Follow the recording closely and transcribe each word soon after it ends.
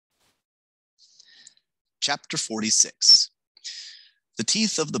Chapter 46. The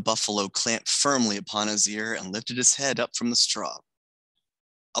teeth of the buffalo clamped firmly upon his ear and lifted his head up from the straw,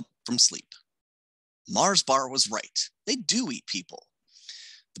 up from sleep. Mars Bar was right. They do eat people.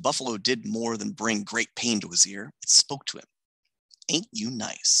 The buffalo did more than bring great pain to his ear. It spoke to him. Ain't you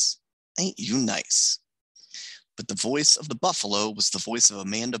nice? Ain't you nice? But the voice of the buffalo was the voice of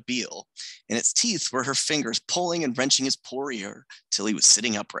Amanda Beale, and its teeth were her fingers pulling and wrenching his poor ear till he was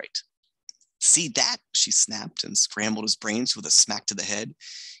sitting upright. See that? She snapped and scrambled his brains with a smack to the head.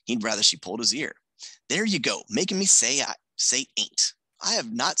 He'd rather she pulled his ear. There you go, making me say ain't. I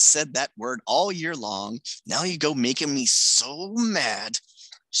have not said that word all year long. Now you go making me so mad.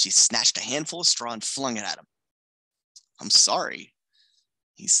 She snatched a handful of straw and flung it at him. I'm sorry,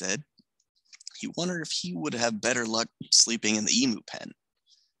 he said. He wondered if he would have better luck sleeping in the emu pen.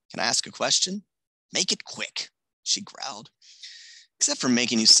 Can I ask a question? Make it quick, she growled. Except for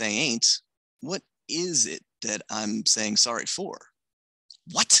making you say ain't, what is it that I'm saying sorry for?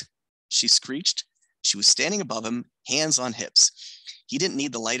 What? She screeched. She was standing above him, hands on hips. He didn't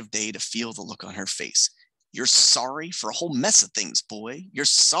need the light of day to feel the look on her face. You're sorry for a whole mess of things, boy. You're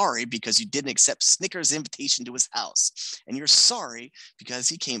sorry because you didn't accept Snicker's invitation to his house. And you're sorry because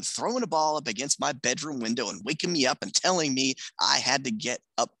he came throwing a ball up against my bedroom window and waking me up and telling me I had to get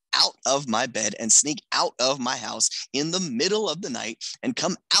up out of my bed and sneak out of my house in the middle of the night and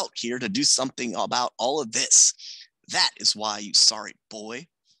come out here to do something about all of this. That is why, you sorry boy.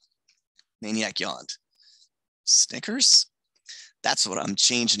 Maniac yawned. Snickers? That's what I'm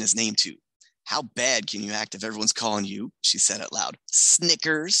changing his name to. How bad can you act if everyone's calling you? She said out loud.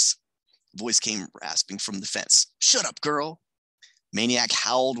 Snickers? The voice came rasping from the fence. Shut up, girl. Maniac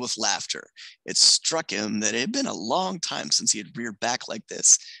howled with laughter. It struck him that it had been a long time since he had reared back like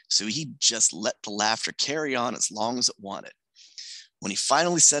this, so he just let the laughter carry on as long as it wanted. When he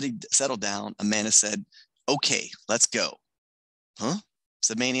finally settled down, Amanda said, Okay, let's go. Huh?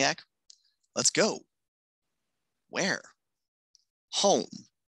 Said Maniac. Let's go. Where? Home.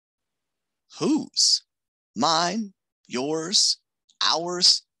 Whose? Mine? Yours?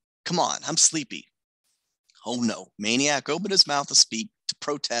 Ours? Come on, I'm sleepy. Oh no, Maniac opened his mouth to speak, to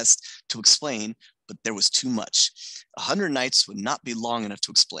protest, to explain, but there was too much. 100 nights would not be long enough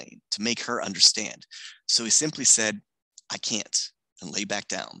to explain, to make her understand. So he simply said, I can't, and lay back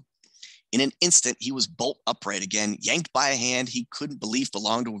down. In an instant, he was bolt upright again, yanked by a hand he couldn't believe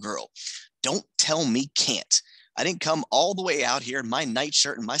belonged to a girl. Don't tell me can't. I didn't come all the way out here in my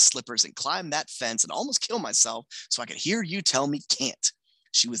nightshirt and my slippers and climb that fence and almost kill myself so I could hear you tell me can't.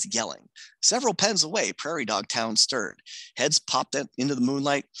 She was yelling. Several pens away, Prairie Dog Town stirred. Heads popped into the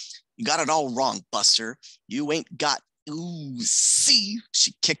moonlight. You got it all wrong, Buster. You ain't got... Ooh, see?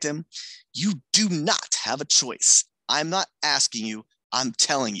 She kicked him. You do not have a choice. I'm not asking you. I'm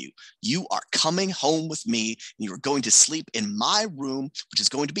telling you, you are coming home with me and you are going to sleep in my room, which is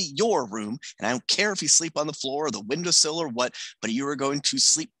going to be your room. And I don't care if you sleep on the floor or the windowsill or what, but you are going to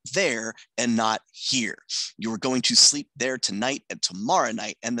sleep there and not here. You are going to sleep there tonight and tomorrow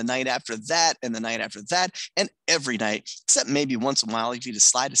night and the night after that and the night after that and every night, except maybe once in a while if you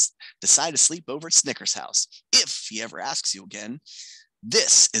decide to sleep over at Snicker's house, if he ever asks you again.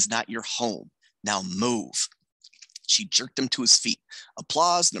 This is not your home. Now move. She jerked him to his feet.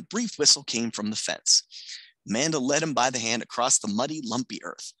 Applause and a brief whistle came from the fence. Amanda led him by the hand across the muddy, lumpy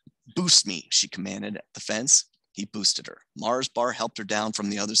earth. Boost me, she commanded at the fence. He boosted her. Mars Bar helped her down from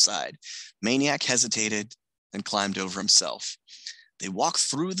the other side. Maniac hesitated and climbed over himself. They walked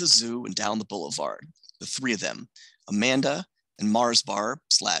through the zoo and down the boulevard, the three of them, Amanda and Mars Bar /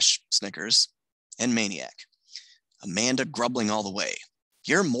 Snickers and Maniac. Amanda grumbling all the way.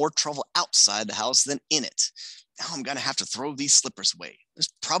 You're more trouble outside the house than in it. Now I'm going to have to throw these slippers away.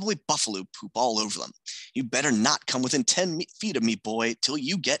 There's probably buffalo poop all over them. You better not come within 10 feet of me, boy, till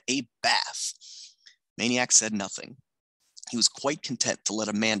you get a bath. Maniac said nothing. He was quite content to let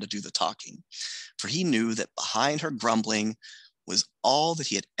Amanda do the talking, for he knew that behind her grumbling was all that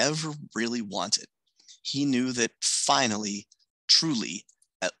he had ever really wanted. He knew that finally, truly,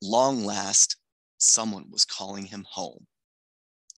 at long last, someone was calling him home.